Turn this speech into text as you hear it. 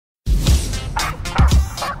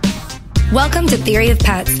Welcome to Theory of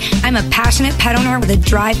Pets. I'm a passionate pet owner with a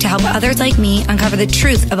drive to help others like me uncover the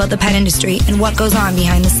truth about the pet industry and what goes on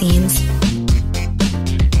behind the scenes.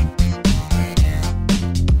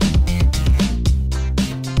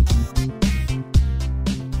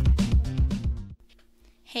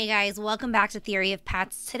 Hey guys, welcome back to Theory of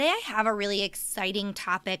Pets. Today I have a really exciting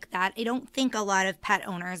topic that I don't think a lot of pet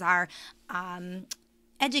owners are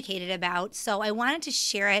educated about, so I wanted to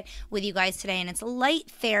share it with you guys today, and it's light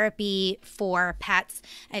therapy for pets.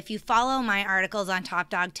 If you follow my articles on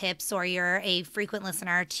Top Dog Tips or you're a frequent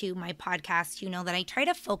listener to my podcast, you know that I try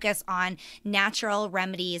to focus on natural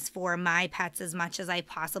remedies for my pets as much as I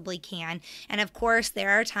possibly can. And of course,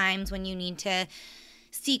 there are times when you need to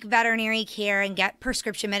seek veterinary care and get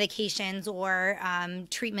prescription medications or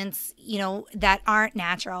treatments, that aren't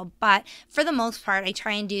natural. But for the most part, I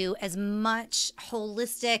try and do as much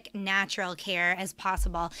holistic, natural care as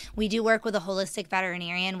possible. We do work with a holistic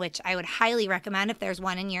veterinarian, which I would highly recommend if there's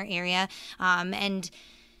one in your area. And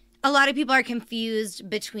a lot of people are confused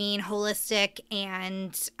between holistic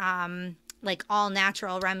and like all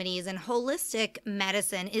natural remedies, and holistic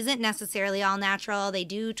medicine isn't necessarily all natural. They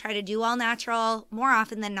do try to do all natural more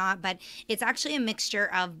often than not, but it's actually a mixture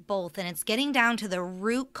of both, and it's getting down to the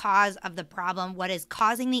root cause of the problem, what is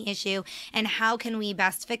causing the issue, and how can we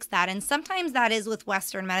best fix that. And sometimes that is with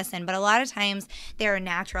Western medicine, but a lot of times there are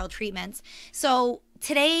natural treatments. So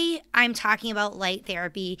today I'm talking about light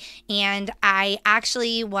therapy, and I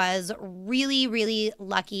actually was really, really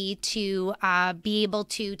lucky to be able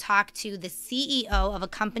to talk to the CEO of a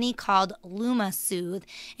company called LumaSoothe,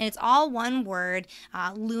 and it's all one word,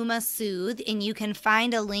 LumaSoothe, and you can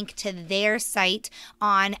find a link to their site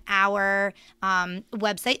on our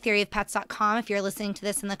website, theoryofpets.com, if you're listening to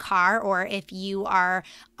this in the car, or if you are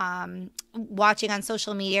watching on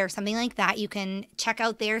social media or something like that, you can check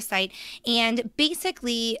out their site. And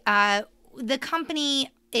basically, the company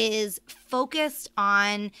is focused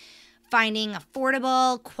on finding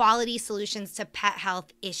affordable, quality solutions to pet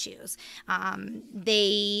health issues.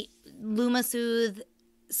 LumaSoothe,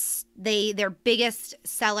 their biggest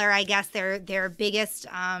seller, I guess, their biggest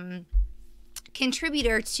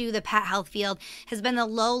contributor to the pet health field has been the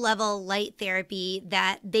low-level light therapy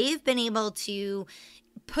that they've been able to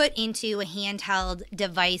put into a handheld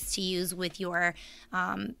device to use with your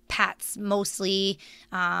pets, mostly,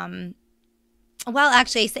 well,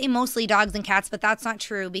 actually, I say mostly dogs and cats, but that's not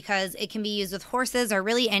true because it can be used with horses or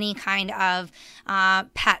really any kind of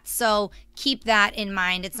pet. So keep that in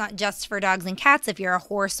mind. It's not just for dogs and cats. If you're a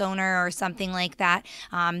horse owner or something like that,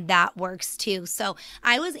 that works too. So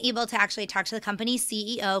I was able to actually talk to the company's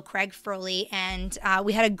CEO, Craig Froley, and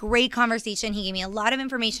we had a great conversation. He gave me a lot of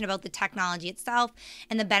information about the technology itself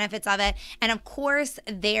and the benefits of it. And of course,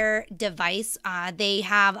 their device, they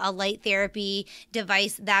have a light therapy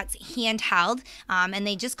device that's handheld, and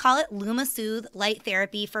they just call it LumaSoothe Light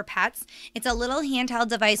Therapy for Pets. It's a little handheld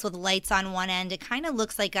device with lights on one end. It kind of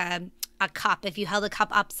looks like a cup if you held a cup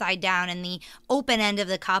upside down, and the open end of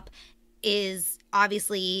the cup is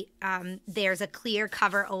obviously there's a clear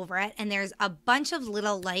cover over it, and there's a bunch of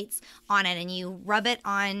little lights on it, and you rub it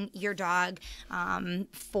on your dog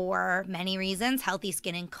for many reasons: healthy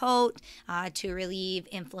skin and coat, to relieve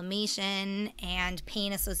inflammation and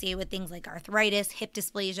pain associated with things like arthritis, hip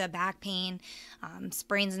dysplasia, back pain,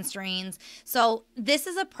 sprains and strains. So this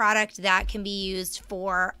is a product that can be used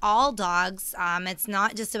for all dogs. It's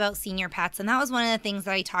not just about senior pets, and that was one of the things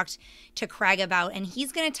that I talked to Craig about, and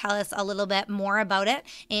he's going to tell us a little bit more about it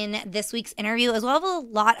in this week's interview, as well as a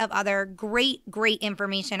lot of other great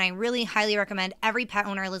information. I really highly recommend every pet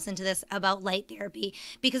owner listen to this about light therapy,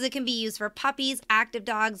 because it can be used for puppies, active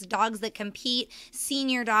dogs, dogs that compete,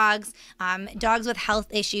 senior dogs, dogs with health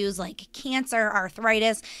issues like cancer,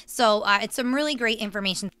 arthritis. So it's some really great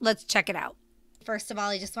information. Let's check it out. First of all,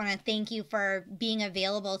 I just want to thank you for being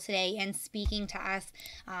available today and speaking to us.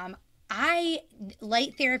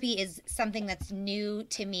 Light therapy is something that's new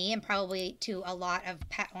to me and probably to a lot of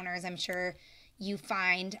pet owners, I'm sure you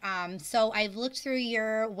find. So I've looked through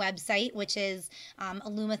your website, which is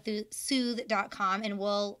LumaSoothe.com, and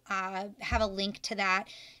we'll have a link to that,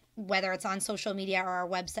 whether it's on social media or our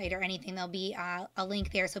website or anything. There'll be a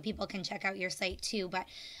link there so people can check out your site too. But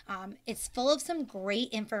it's full of some great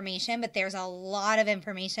information, but there's a lot of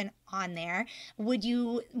information on there. Would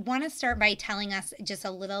you want to start by telling us just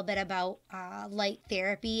a little bit about light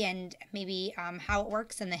therapy and maybe how it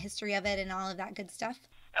works and the history of it and all of that good stuff?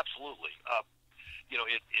 Absolutely.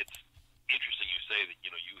 It's interesting you say that,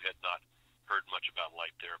 you had not heard much about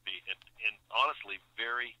light therapy, and honestly,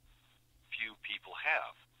 very few people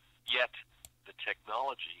have. Yet the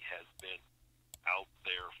technology has been out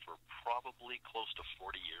there for probably close to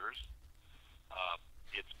 40 years.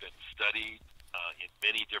 It's been studied in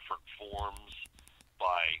many different forms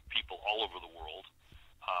by people all over the world.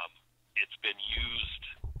 It's been used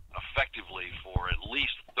effectively for at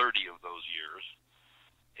least 30 of those years.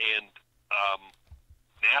 And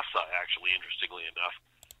NASA, actually, interestingly enough,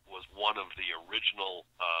 was one of the original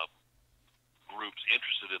groups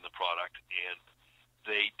interested in the product, and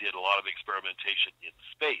they did a lot of experimentation in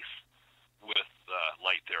space with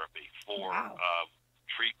light therapy for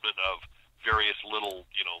treatment of various little,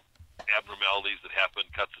 abnormalities that happen,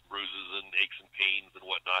 cuts and bruises and aches and pains and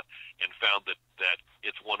whatnot, and found that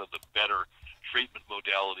it's one of the better treatment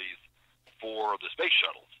modalities for the space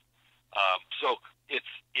shuttles. So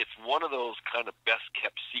it's one of those kind of best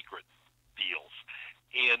kept secret deals,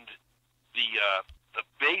 and the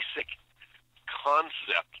basic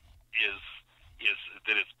concept is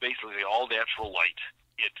that it's basically all natural light.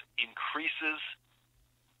 It increases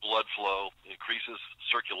blood flow, increases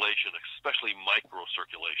circulation, especially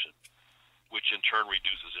microcirculation, which in turn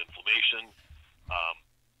reduces inflammation.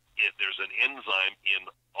 There's an enzyme in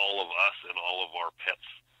all of us and all of our pets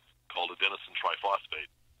called adenosine triphosphate,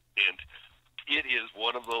 and it is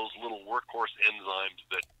one of those little workhorse enzymes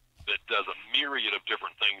that does a myriad of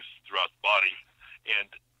different things throughout the body, and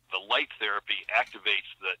the light therapy activates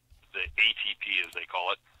the ATP, as they call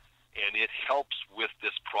it, and it helps with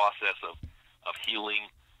this process of healing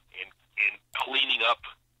and cleaning up,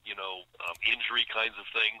 injury kinds of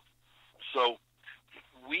things. So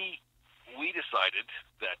we decided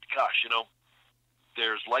that, gosh,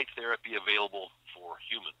 there's light therapy available for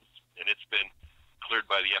humans, and it's been cleared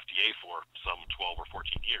by the FDA for some 12 or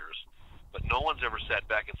 14 years, but no one's ever sat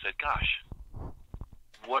back and said, gosh,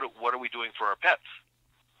 what are we doing for our pets?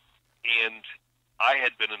 And I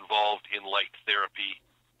had been involved in light therapy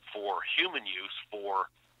for human use for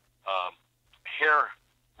hair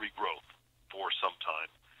regrowth for some time,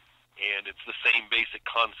 and it's the same basic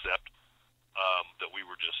concept that we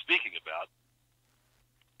were just speaking about,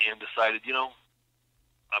 and decided,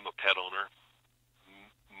 I'm a pet owner.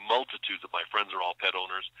 Multitudes of my friends are all pet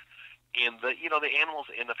owners, and the animals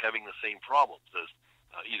end up having the same problems as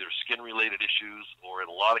either skin-related issues, or in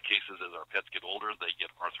a lot of cases, as our pets get older, they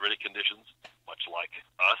get arthritic conditions, much like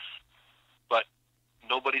us. But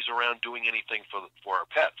nobody's around doing anything for our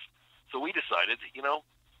pets. So we decided,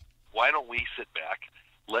 why don't we sit back?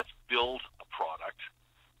 Let's build a product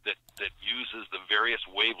that uses the various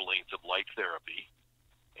wavelengths of light therapy,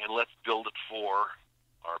 and let's build it for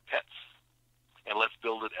our pets, and let's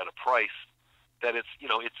build it at a price that it's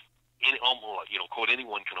quote,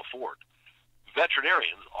 anyone can afford.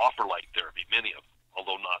 Veterinarians offer light therapy, many of them,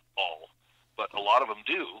 although not all, but a lot of them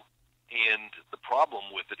do. And the problem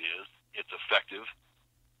with it is it's effective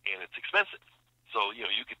and it's expensive. So,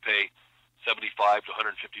 you could pay $75 to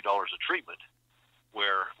 $150 a treatment,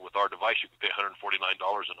 where with our device you can pay $149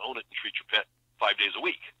 and own it and treat your pet 5 days a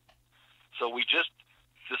week. So we just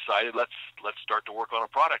decided let's start to work on a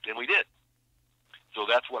product, and we did. So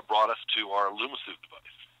that's what brought us to our LumaSoothe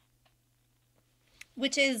device.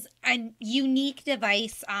 Which is a unique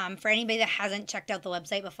device for anybody that hasn't checked out the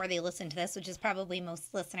website before they listen to this, which is probably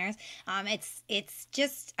most listeners. It's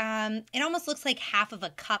just it almost looks like half of a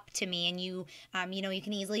cup to me, and you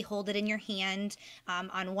can easily hold it in your hand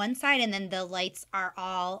on one side, and then the lights are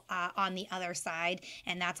all on the other side,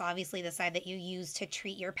 and that's obviously the side that you use to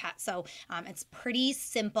treat your pet. So it's pretty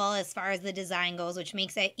simple as far as the design goes, which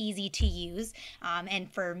makes it easy to use. And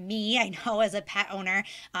for me, I know as a pet owner,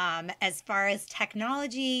 as far as technology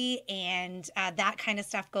and that kind of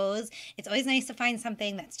stuff goes, it's always nice to find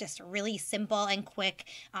something that's just really simple and quick,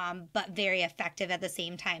 but very effective at the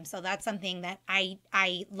same time. So that's something that I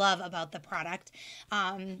love about the product.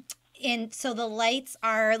 And so the lights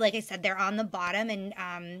are, like I said, they're on the bottom,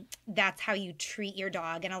 and that's how you treat your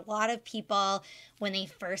dog. And a lot of people, when they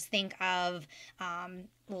first think of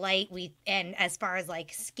light, and as far as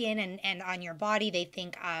like skin and on your body, they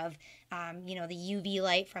think of the UV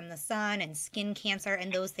light from the sun and skin cancer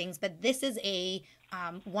and those things. But this is a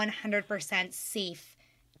 100% safe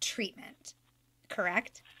treatment,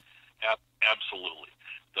 correct? Absolutely.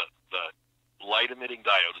 The light emitting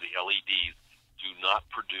diodes, the LEDs, do not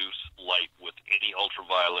produce light with any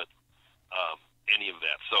ultraviolet, any of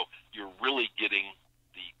that. So you're really getting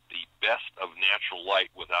the best of natural light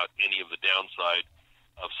without any of the downside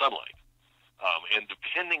of sunlight. And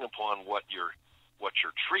depending upon what you're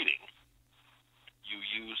treating, you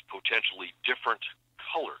use potentially different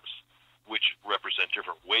colors, which represent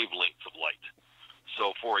different wavelengths of light.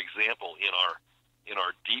 So, for example, in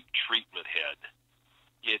our deep treatment head,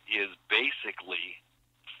 it is basically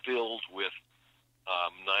filled with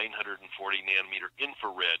 940 nanometer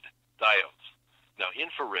infrared diodes. Now,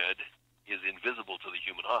 infrared is invisible to the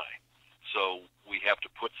human eye. So we have to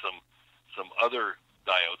put some other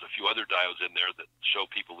diodes, a few other diodes in there that show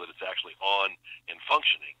people that it's actually on and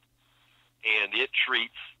functioning. And it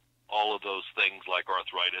treats all of those things like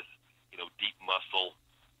arthritis, deep muscle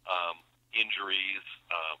injuries,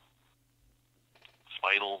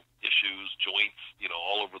 spinal issues, joints,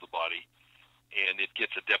 all over the body. And it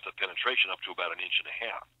gets a depth of penetration up to about 1.5 inches,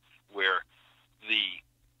 where the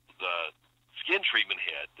skin treatment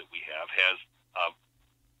head that we have has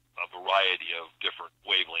a variety of different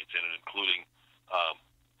wavelengths in it, including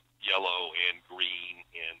yellow and green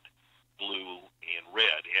and blue and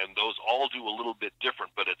red. And those all do a little bit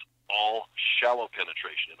different, but it's all shallow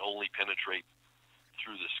penetration and only penetrate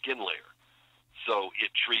through the skin layer. So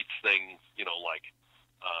it treats things,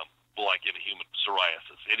 like in a human,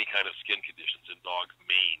 psoriasis, any kind of skin conditions in dogs,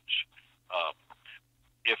 mange.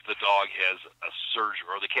 If the dog has a surgery,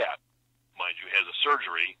 or the cat, mind you, has a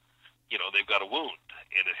surgery, they've got a wound,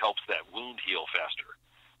 and it helps that wound heal faster.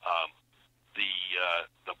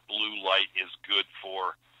 The blue light is good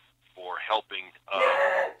for helping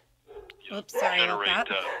Oops, sorry generate. about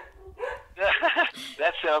that.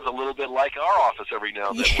 That sounds a little bit like our office every now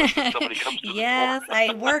and then when somebody comes to Yes, the door.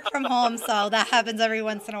 I work from home, so that happens every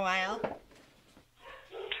once in a while.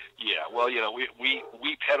 Yeah, well,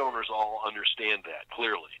 we pet owners all understand that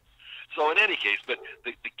clearly. So in any case, but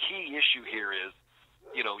the key issue here is,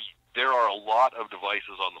 there are a lot of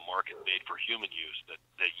devices on the market made for human use that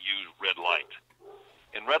use red light.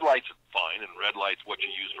 And red light's fine, and red light's what you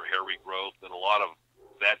use for hair regrowth and a lot of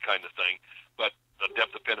that kind of thing. But the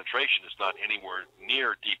depth of penetration is not anywhere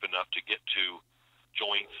near deep enough to get to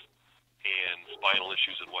joints and spinal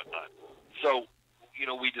issues and whatnot. So,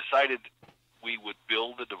 we decided we would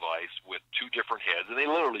build a device with 2 different heads, and they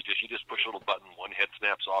literally you just push a little button, one head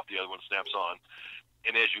snaps off, the other one snaps on.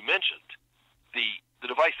 And as you mentioned, the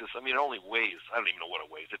devices, it only weighs, I don't even know what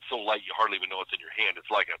it weighs. It's so light you hardly even know it's in your hand.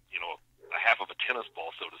 It's like a half of a tennis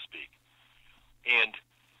ball, so to speak. And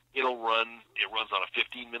it runs on a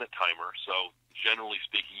 15-minute timer, so generally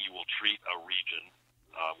speaking, you will treat a region,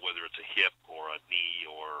 whether it's a hip or a knee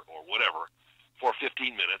or whatever, for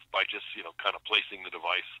 15 minutes by just, kind of placing the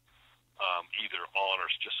device either on or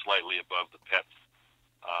just slightly above the pet's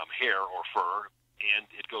hair or fur, and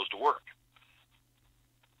it goes to work.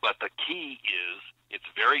 But the key is it's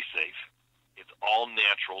very safe. It's all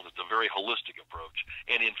natural. It's a very holistic approach.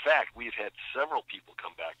 And in fact, we've had several people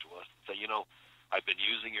come back to us and say, I've been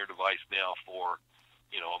using your device now for,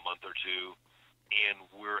 a month or two, and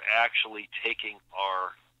we're actually taking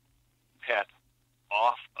our pet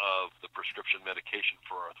off of the prescription medication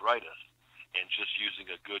for arthritis and just using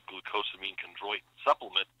a good glucosamine chondroitin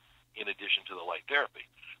supplement in addition to the light therapy,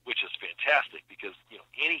 which is fantastic because,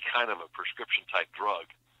 any kind of a prescription type drug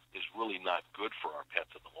is really not good for our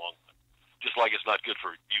pets in the long run. Just like it's not good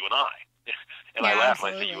for you and I. And I laugh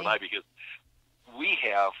when I say you and I because we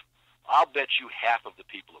have, I'll bet you half of the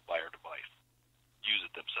people that buy our device use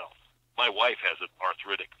it themselves. My wife has an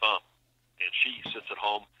arthritic thumb, and she sits at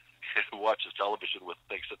home and watches television with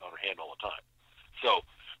things sitting on her hand all the time. So,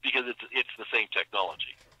 because it's the same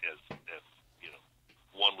technology as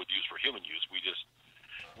one would use for human use,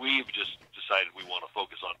 we've just decided we want to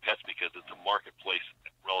focus on pets because it's a marketplace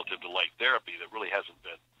relative to light therapy that really hasn't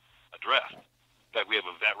been addressed. In fact, we have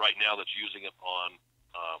a vet right now that's using it on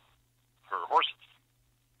her horses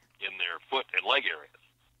in their foot and leg areas,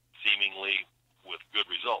 seemingly with good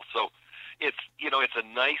results. So it's a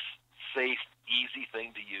nice, safe, easy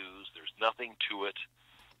thing to use. There's nothing to it.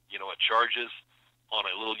 It charges on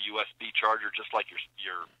a little USB charger just like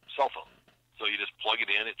your cell phone. So you just plug it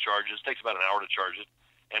in, it charges. It takes about an hour to charge it,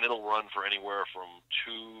 and it'll run for anywhere from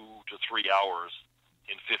 2 to 3 hours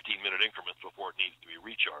in 15-minute increments before it needs to be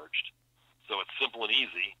recharged. So it's simple and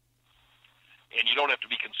easy, and you don't have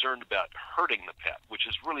to be concerned about hurting the pet, which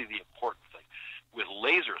is really the important thing. With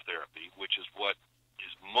laser therapy, which is what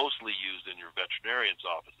is mostly used in your veterinarian's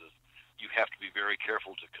offices, you have to be very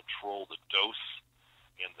careful to control the dose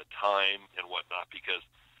and the time and whatnot, because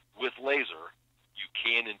with laser, you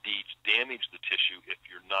can indeed damage the tissue if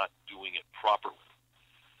you're not doing it properly.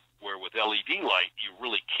 Where with LED light, you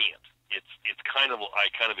really can't. It's kind of,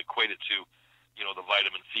 I kind of equate it to, the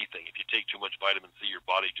vitamin C thing. If you take too much vitamin C, your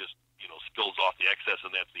body just, spills off the excess,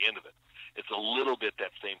 and that's the end of it. It's a little bit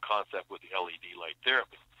that same concept with the LED light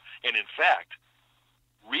therapy. And in fact,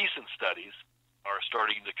 recent studies are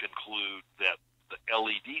starting to conclude that the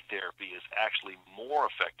LED therapy is actually more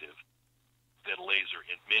effective than laser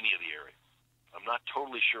in many of the areas. I'm not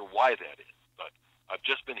totally sure why that is, but I've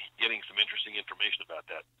just been getting some interesting information about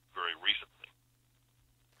that very recently.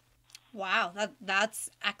 Wow, that's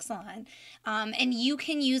excellent. And you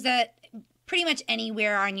can use it pretty much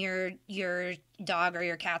anywhere on your dog or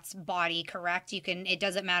your cat's body, correct? You can. It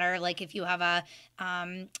doesn't matter like if you have a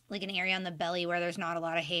like an area on the belly where there's not a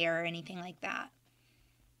lot of hair or anything like that.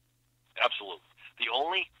 Absolutely. The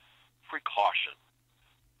only precaution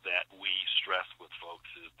that we stress with folks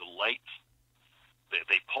is the lights.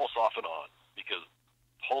 They pulse off and on because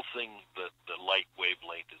pulsing the light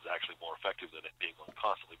wavelength is actually more effective than it being on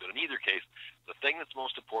constantly. But in either case, the thing that's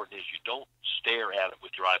most important is you don't stare at it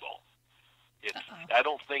with your eyeballs. It's. Uh-oh. I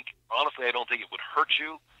don't think, honestly, I don't think it would hurt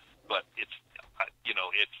you, but it's,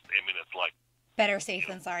 it's. I mean, it's like Better safe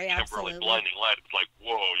than sorry, temporarily absolutely. blinding light. It's like,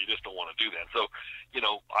 whoa, you just don't want to do that. So,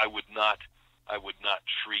 I would not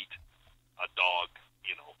treat a dog,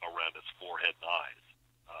 around its forehead and eyes.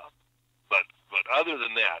 Um, but other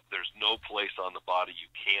than that, there's no place on the body you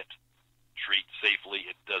can't treat safely.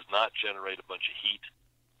 It does not generate a bunch of heat.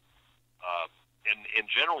 And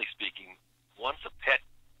generally speaking, once a pet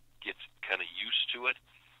gets kind of used to it,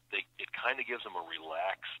 it kind of gives them a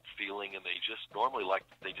relaxed feeling, and they just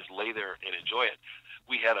lay there and enjoy it.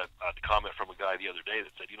 We had a comment from a guy the other day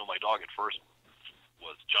that said, my dog at first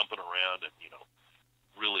was jumping around and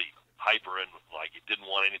really hyper and like it didn't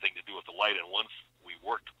want anything to do with the light. And once we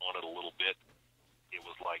worked on it a little bit, it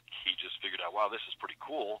was like he just figured out, wow, this is pretty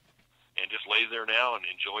cool, and just lays there now and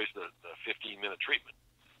enjoys the 15-minute treatment.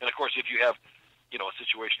 And of course, if you have a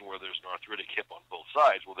situation where there's an arthritic hip on both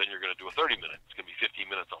sides, well, then you're going to do a 30-minute. It's going to be 15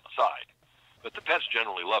 minutes on the side. But the pets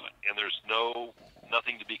generally love it, and there's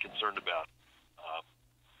nothing to be concerned about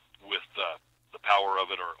with the power of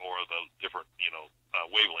it or the different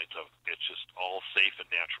wavelengths of it. It's just all safe and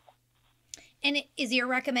natural. And is your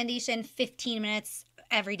recommendation 15 minutes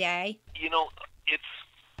every day?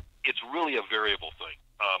 It's really a variable thing.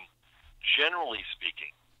 Generally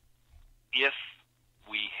speaking, if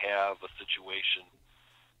we have a situation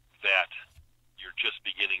that you're just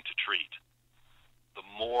beginning to treat, the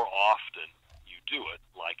more often you do it,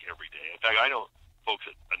 like every day. In fact, I know folks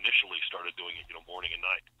that initially started doing it, morning and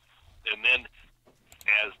night. And then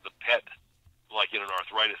as the pet, like in an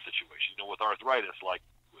arthritis situation, with arthritis, like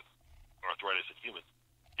with arthritis in humans,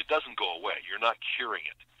 it doesn't go away. You're not curing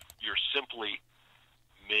it. You're simply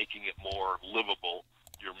making it more livable.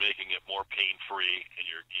 You're making it more pain-free, and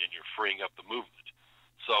you're freeing up the movement.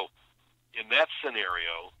 So in that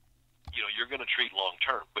scenario, you're going to treat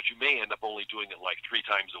long-term, but you may end up only doing it like 3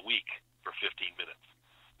 times a week for 15 minutes,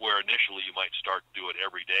 where initially you might start to do it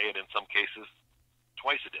every day, and in some cases,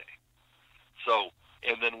 twice a day. So,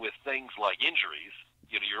 and then with things like injuries,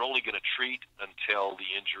 you're only going to treat until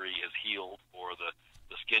the injury is healed or the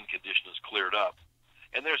skin condition is cleared up.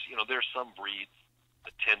 And there's some breeds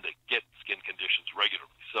that tend to get skin conditions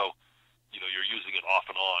regularly. So, you're using it off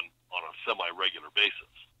and on a semi-regular basis.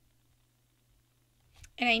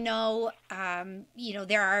 And I know,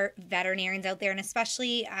 there are veterinarians out there, and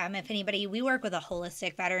especially if anybody, we work with a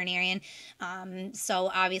holistic veterinarian.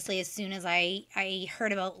 So obviously, as soon as I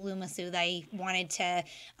heard about LumaSoothe, I wanted to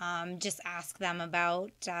just ask them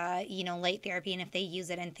about, light therapy and if they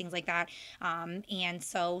use it and things like that. And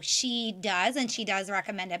so she does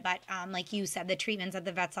recommend it. But like you said, the treatments at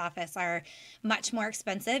the vet's office are much more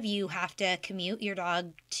expensive. You have to commute your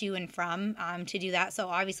dog to and from to do that. So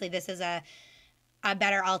obviously, this is a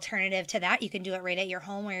better alternative to that. You can do it right at your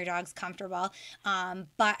home where your dog's comfortable.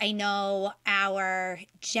 But I know our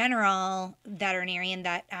general veterinarian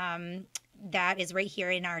that is right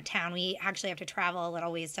here in our town. We actually have to travel a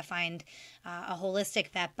little ways to find a holistic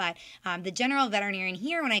vet. But the general veterinarian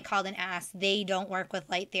here, when I called and asked, they don't work with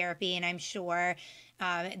light therapy. And I'm sure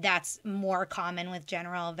that's more common with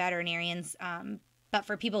general veterinarians. But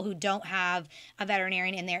for people who don't have a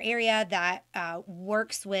veterinarian in their area that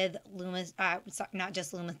works with not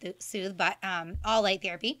just LumaSoothe, but all light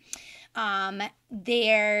therapy,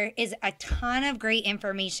 there is a ton of great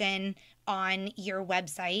information on your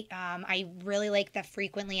website. I really like the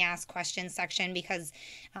frequently asked questions section because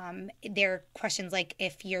there are questions like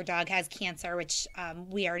if your dog has cancer, which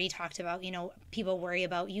we already talked about. People worry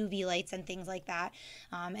about UV lights and things like that.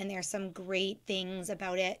 And there's some great things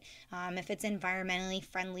about it. If it's environmentally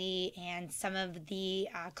friendly, and some of the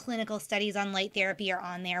clinical studies on light therapy are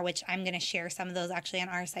on there, which I'm going to share some of those actually on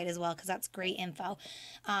our site as well, because that's great info.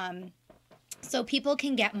 So people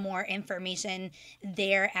can get more information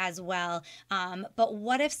there as well. But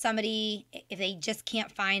what if if they just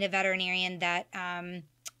can't find a veterinarian that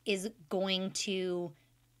is going to,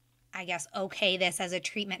 I guess, okay this as a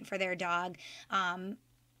treatment for their dog?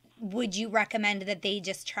 Would you recommend that they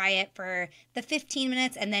just try it for the 15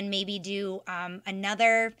 minutes and then maybe do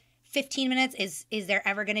another 15 minutes? Is there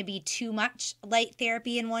ever going to be too much light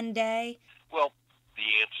therapy in one day? Well, the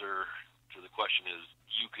answer to the question is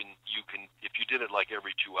you can if you did it like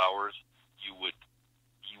every 2 hours, you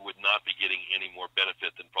would not be getting any more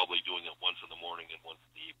benefit than probably doing it once in the morning and once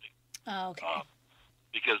in the evening. Oh, okay.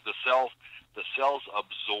 Because the cells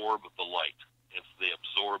absorb the light, and so they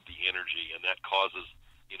absorb the energy, and that causes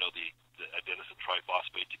the adenosine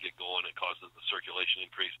triphosphate to get going. It causes the circulation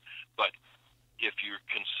increase. But if you're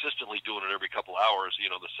consistently doing it every couple hours,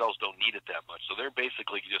 the cells don't need it that much. So they're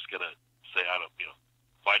basically just going to say,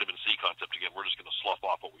 vitamin C concept again, we're just going to slough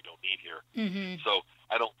off what we don't need here. Mm-hmm. So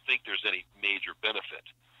I don't think there's any major benefit.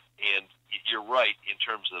 And you're right in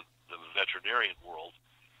terms of the veterinarian world.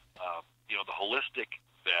 The holistic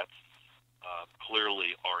vets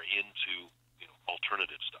clearly are into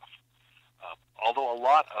alternative stuff. Although a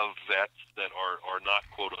lot of vets that are not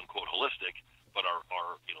quote unquote holistic, but are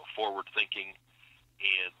forward thinking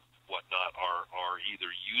and whatnot, are either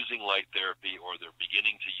using light therapy or they're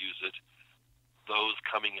beginning to use it. Those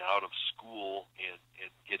coming out of school and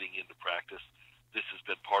getting into practice, this has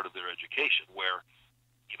been part of their education. Where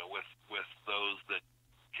with those that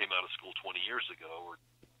came out of school 20 years ago or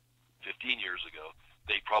 15 years ago,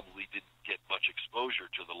 they probably didn't get much exposure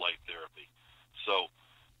to the light therapy. So,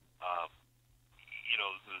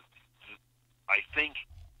 I think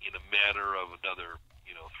in a matter of another,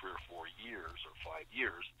 3 or 4 years or 5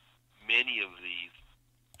 years, many of these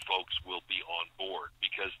folks will be on board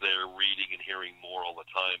because they're reading and hearing more all the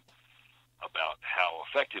time about how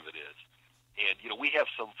effective it is. And, we have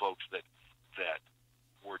some folks that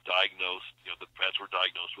were diagnosed, the pets were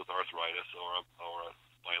diagnosed with arthritis or a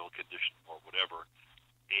spinal condition or whatever,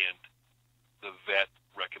 and the vet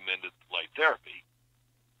recommended light therapy.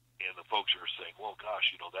 And the folks are saying, well,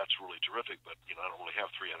 gosh, that's really terrific, but, I don't really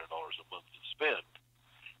have $300 a month to spend.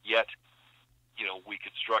 Yet, we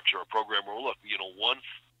could structure a program where, look,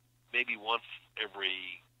 maybe once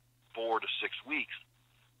every 4 to 6 weeks,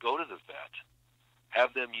 go to the vet,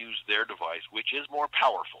 have them use their device, which is more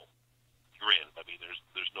powerful. Granted,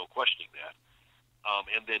 there's no questioning that.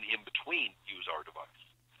 And then in between, use our device.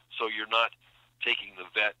 So you're not taking the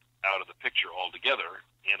vet out of the picture altogether.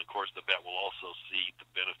 And of course, the vet will also see the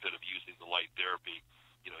benefit of using the light therapy,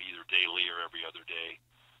 either daily or every other day.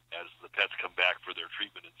 As the pets come back for their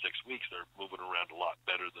treatment in 6 weeks, they're moving around a lot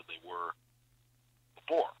better than they were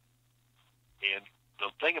before. And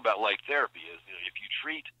the thing about light therapy is, if you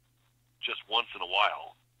treat just once in a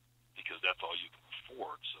while, because that's all you can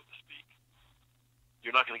afford, so to speak,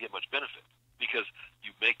 you're not going to get much benefit because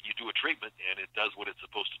you do a treatment and it does what it's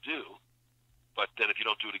supposed to do. But then if you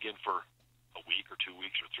don't do it again for a week or 2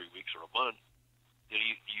 weeks or 3 weeks or a month,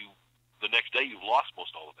 the next day you've lost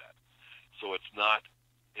most all of that. So it's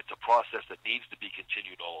a process that needs to be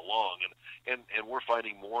continued all along. And we're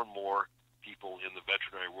finding more and more people in the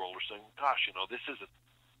veterinary world are saying, gosh, this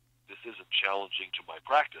isn't challenging to my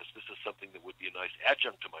practice. This is something that would be a nice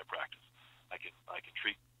adjunct to my practice. I can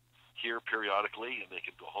treat here periodically, and they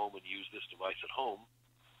can go home and use this device at home,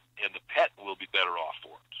 and the pet will be better off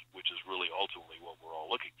for it, which is really ultimately what we're all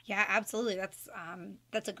looking for. Yeah, absolutely.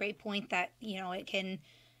 That's a great point that, it can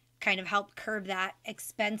kind of help curb that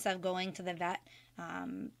expense of going to the vet,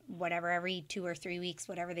 whatever, every 2 or 3 weeks,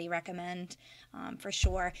 whatever they recommend, for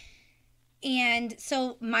sure. And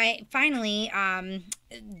so finally,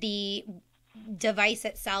 the device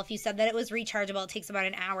itself, you said that it was rechargeable. It takes about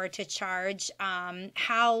an hour to charge.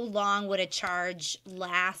 How long would a charge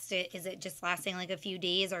last? Is it just lasting like a few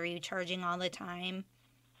days, or are you charging all the time?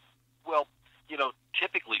 Well,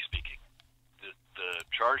 typically speaking, the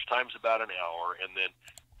charge time's about an hour, and then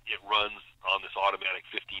it runs on this automatic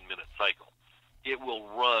 15-minute cycle. It will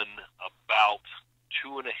run about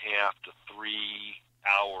 2.5 to 3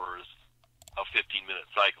 hours of 15-minute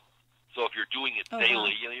cycle. So if you're doing it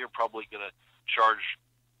daily, you're probably going to charge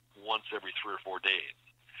once every 3 or 4 days.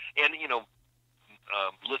 And,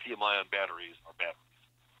 lithium-ion batteries are batteries.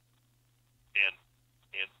 And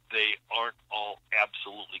they aren't all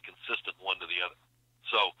absolutely consistent one to the other.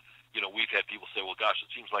 So, we've had people say, well, gosh,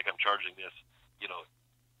 it seems like I'm charging this,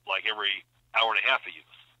 like every hour and a half of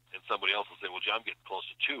use. And somebody else will say, well, gee, I'm getting close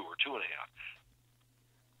to 2 or 2.5.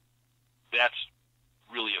 That's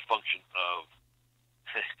really a function of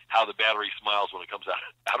how the battery smiles when it comes out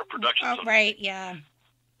of production. Oh, right, yeah.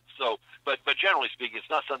 So, but generally speaking,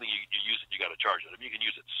 it's not something you use it, you got to charge it. I mean, you can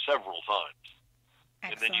use it several times.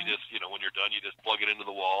 Excellent. And then you just, when you're done, you just plug it into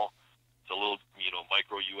the wall. It's a little,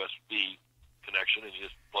 micro USB connection, and you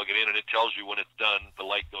just plug it in, and it tells you when it's done. The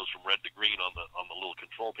light goes from red to green on the little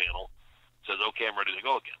control panel. It says, okay, I'm ready to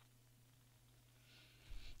go again.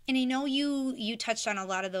 And I know you touched on a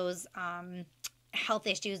lot of those health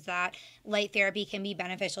issues that light therapy can be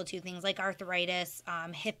beneficial to, things like arthritis,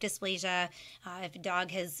 hip dysplasia. If a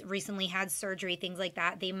dog has recently had surgery, things like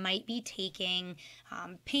that, they might be taking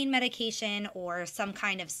pain medication or some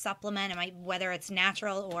kind of supplement. Whether it's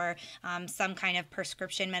natural or some kind of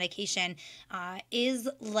prescription medication. Is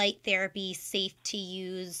light therapy safe to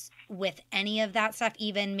use with any of that stuff,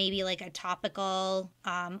 even maybe like a topical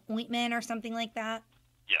ointment or something like that?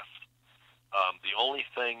 Yes. The only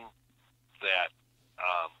thing that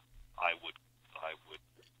I would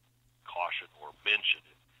caution or mention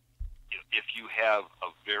is, if you have a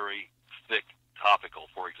very thick topical,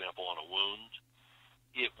 for example, on a wound,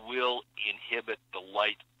 it will inhibit the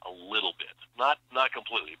light a little bit, not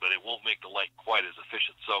completely, but it won't make the light quite as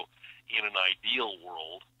efficient. So, in an ideal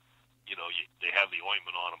world, they have the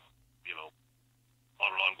ointment on them, on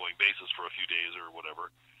an ongoing basis for a few days or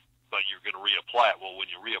whatever, but you're going to reapply it. Well,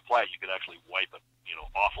 when you reapply it, you can actually wipe it,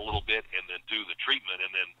 off a little bit and then do the treatment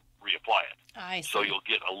and then reapply it. I see. So you'll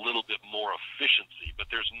get a little bit more efficiency, but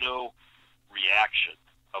there's no reaction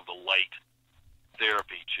of the light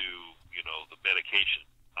therapy to, the medication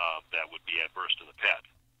that would be adverse to the pet.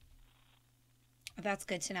 That's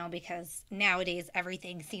good to know, because nowadays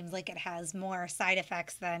everything seems like it has more side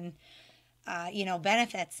effects than,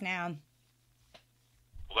 benefits now.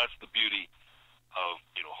 Well, that's the beauty of,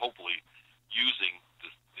 hopefully using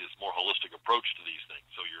this more holistic approach to these things.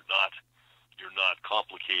 So you're not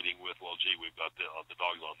complicating with, well, gee, we've got the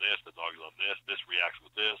dog's on this, the dog's on this reacts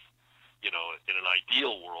with this. In an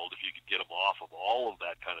ideal world, if you could get them off of all of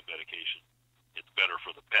that kind of medication, it's better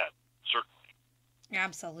for the pet, certainly.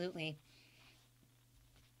 Absolutely.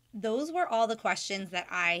 Those were all the questions that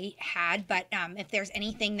I had, but if there's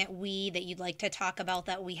anything that you'd like to talk about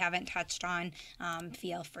that we haven't touched on,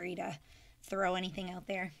 feel free to throw anything out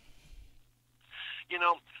there.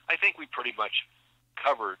 I think we pretty much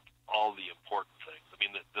covered all the important things. I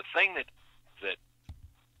mean, the thing that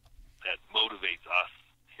motivates us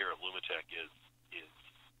here at LumaTech is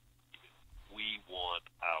we want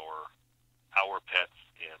our pets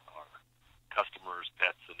and our customers'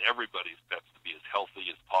 pets and everybody's pets to be as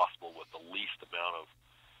healthy as possible with the least amount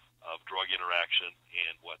of drug interaction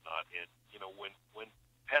and whatnot. And when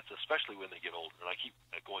pets, especially when they get older, and I keep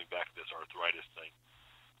going back to this arthritis thing,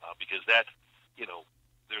 because that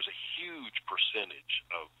there's a huge percentage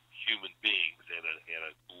of human beings and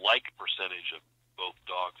a like percentage of both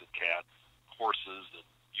dogs and cats, horses, and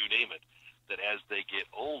you name it, that as they get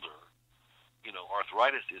older,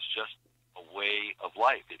 arthritis is just a way of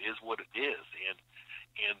life. It is what it is.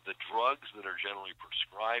 And the drugs that are generally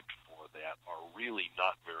prescribed for that are really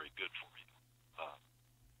not very good for you,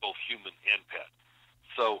 both human and pet.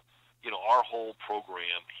 So, our whole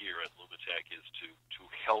program here at LumaTech is to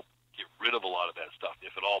help get rid of a lot of that stuff,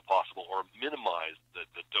 if at all possible, or minimize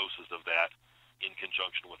the doses of that in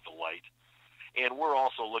conjunction with the light. And we're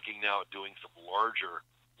also looking now at doing some larger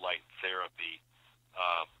light therapy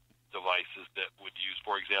devices that would use,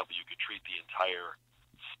 for example, you could treat the entire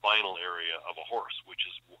spinal area of a horse, which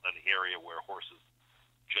is an area where horses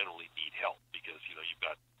generally need help, because, you've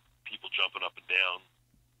got people jumping up and down.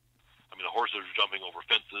 I mean, the horses are jumping over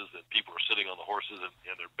fences, and people are sitting on the horses,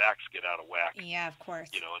 and their backs get out of whack. Yeah, of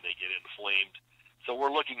course. And they get inflamed. So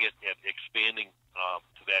we're looking at expanding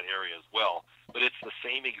to that area as well. But it's the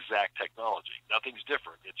same exact technology. Nothing's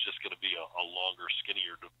different. It's just going to be a longer,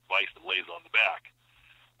 skinnier device that lays on the back.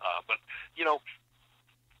 But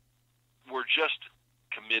we're just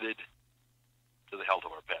committed to the health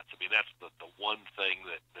of our pets. I mean, that's the one thing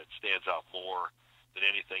that stands out more than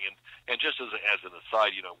anything. And just as an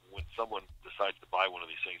aside, when someone decides to buy one of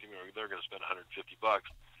these things, they're going to spend $150,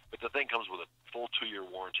 but the thing comes with a full 2-year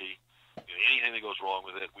warranty. Anything that goes wrong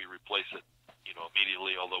with it, we replace it,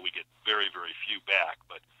 immediately. Although we get very, very few back,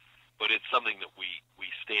 but it's something that we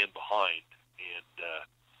stand behind, and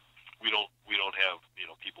we don't have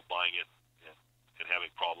people buying it and having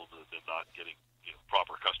problems and not getting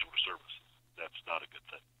proper customer service. That's not a good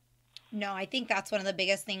thing. No, I think that's one of the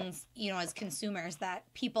biggest things, as consumers, that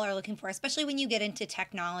people are looking for, especially when you get into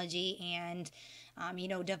technology and,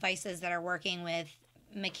 devices that are working with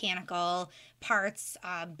mechanical parts,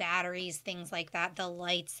 batteries, things like that, the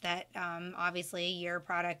lights that obviously your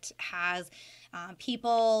product has.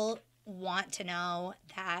 People want to know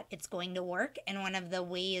that it's going to work. And one of the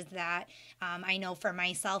ways that I know for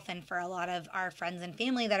myself and for a lot of our friends and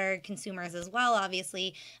family that are consumers as well,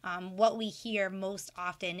 obviously, what we hear most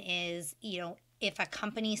often is, if a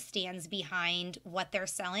company stands behind what they're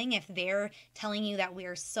selling, if they're telling you that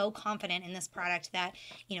we're so confident in this product that,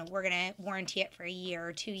 we're going to warranty it for a year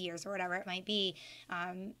or 2 years or whatever it might be,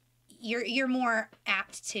 you're more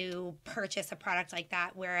apt to purchase a product like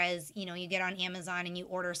that, whereas you get on Amazon and you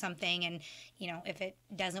order something, and if it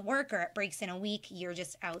doesn't work or it breaks in a week, you're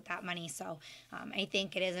just out that money. So I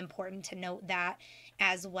think it is important to note that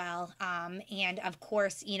as well. And of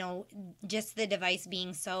course, just the device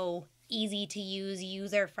being so easy to use,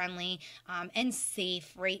 user friendly, and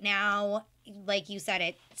safe right now. Like you said,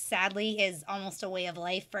 it sadly is almost a way of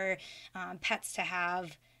life for pets to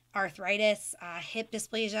have arthritis, hip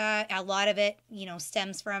dysplasia. A lot of it,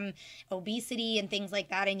 stems from obesity and things like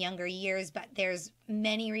that in younger years, but there's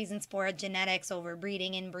many reasons for it: genetics,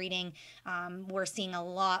 overbreeding, inbreeding. We're seeing a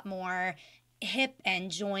lot more hip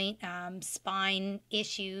and joint, spine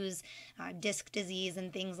issues, disc disease,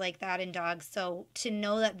 and things like that in dogs. So to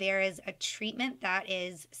know that there is a treatment that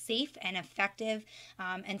is safe and effective,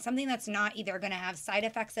 and something that's not either going to have side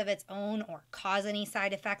effects of its own or cause any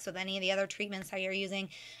side effects with any of the other treatments that you're using,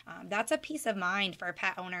 that's a peace of mind for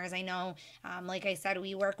pet owners. I know, like I said,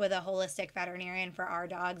 we work with a holistic veterinarian for our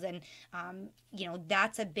dogs, and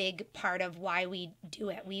that's a big part of why we do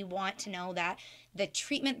it. We want to know that the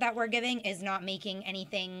treatment that we're giving is not making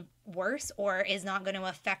anything worse or is not going to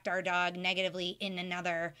affect our dog negatively in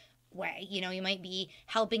another way. You might be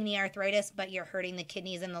helping the arthritis, but you're hurting the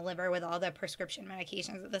kidneys and the liver with all the prescription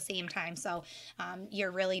medications at the same time. So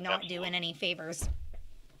you're really not doing any favors.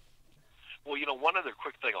 Well, one other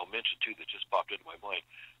quick thing I'll mention too that just popped into my mind.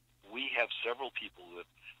 We have several people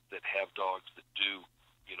that have dogs that do,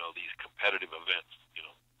 these competitive events,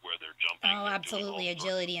 where they're jumping. Oh, absolutely,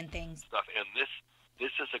 agility and things. Stuff, and this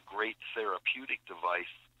is a great therapeutic device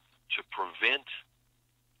to prevent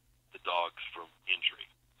the dogs from injury.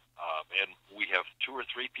 And we have 2 or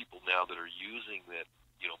 3 people now that are using that,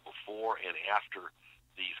 before and after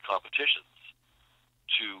these competitions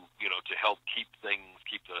to help keep the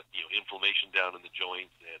inflammation down in the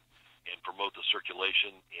joints and promote the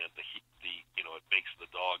circulation and the it makes the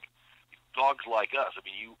dogs like us. I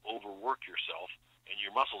mean, you overwork yourself and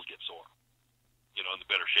your muscles get sore. And the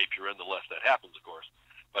better shape you're in, the less that happens, of course.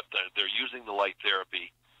 But they're using the light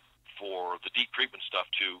therapy for the deep treatment stuff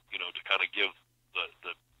to kind of give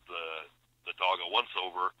the dog a once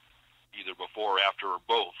over, either before, after, or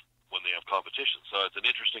both when they have competition. So it's an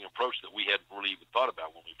interesting approach that we hadn't really even thought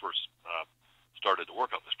about when we first started to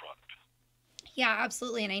work on this product. Yeah,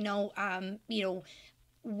 absolutely. And I know,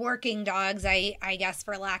 working dogs, I guess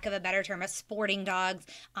for lack of a better term, sporting dogs,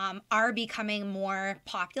 are becoming more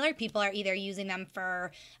popular. People are either using them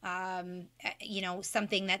for,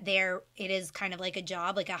 something that it is kind of like a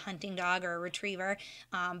job, like a hunting dog or a retriever.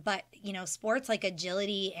 But, sports like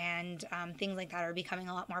agility and things like that are becoming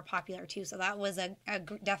a lot more popular too. So that was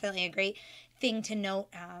definitely a great thing to note,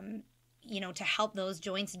 to help those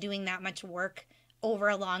joints doing that much work over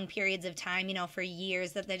a long periods of time, for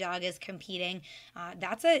years that the dog is competing.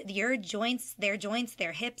 Their joints,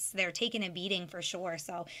 their hips, they're taking a beating for sure.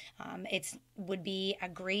 So it would be a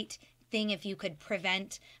great thing if you could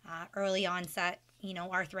prevent early onset,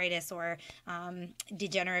 arthritis or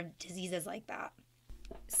degenerative diseases like that.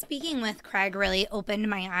 Speaking with Craig really opened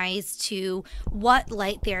my eyes to what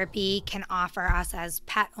light therapy can offer us as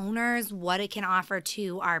pet owners, what it can offer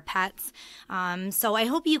to our pets. So I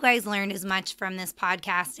hope you guys learned as much from this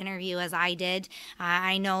podcast interview as I did.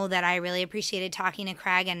 I know that I really appreciated talking to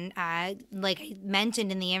Craig, and like I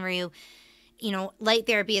mentioned in the interview, light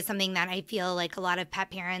therapy is something that I feel like a lot of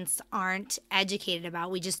pet parents aren't educated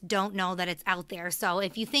about. We just don't know that it's out there. So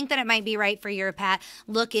if you think that it might be right for your pet,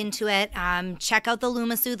 look into it. Check out the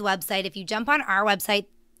LumaSoothe website. If you jump on our website,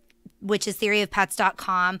 which is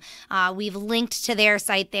theoryofpets.com. We've linked to their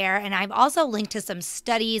site there, and I've also linked to some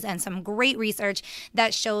studies and some great research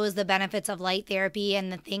that shows the benefits of light therapy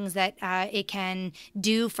and the things that it can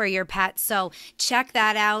do for your pet. So check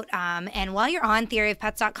that out. And while you're on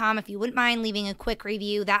theoryofpets.com, if you wouldn't mind leaving a quick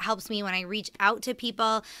review, that helps me when I reach out to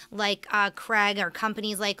people like Craig or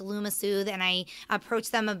companies like LumaSoothe, and I approach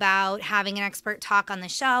them about having an expert talk on the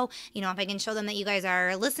show. If I can show them that you guys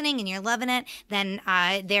are listening and you're loving it, then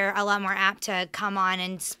they're a lot more apt to come on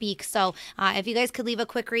and speak. So if you guys could leave a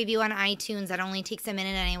quick review on iTunes, that only takes a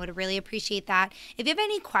minute, and I would really appreciate that. If you have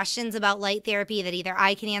any questions about light therapy that either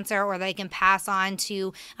I can answer or that I can pass on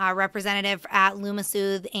to a representative at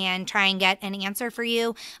LumaSoothe and try and get an answer for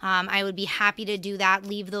you, I would be happy to do that.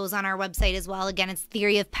 Leave those on our website as well. Again, it's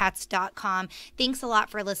theoryofpets.com. Thanks a lot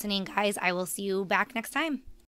for listening, guys. I will see you back next time.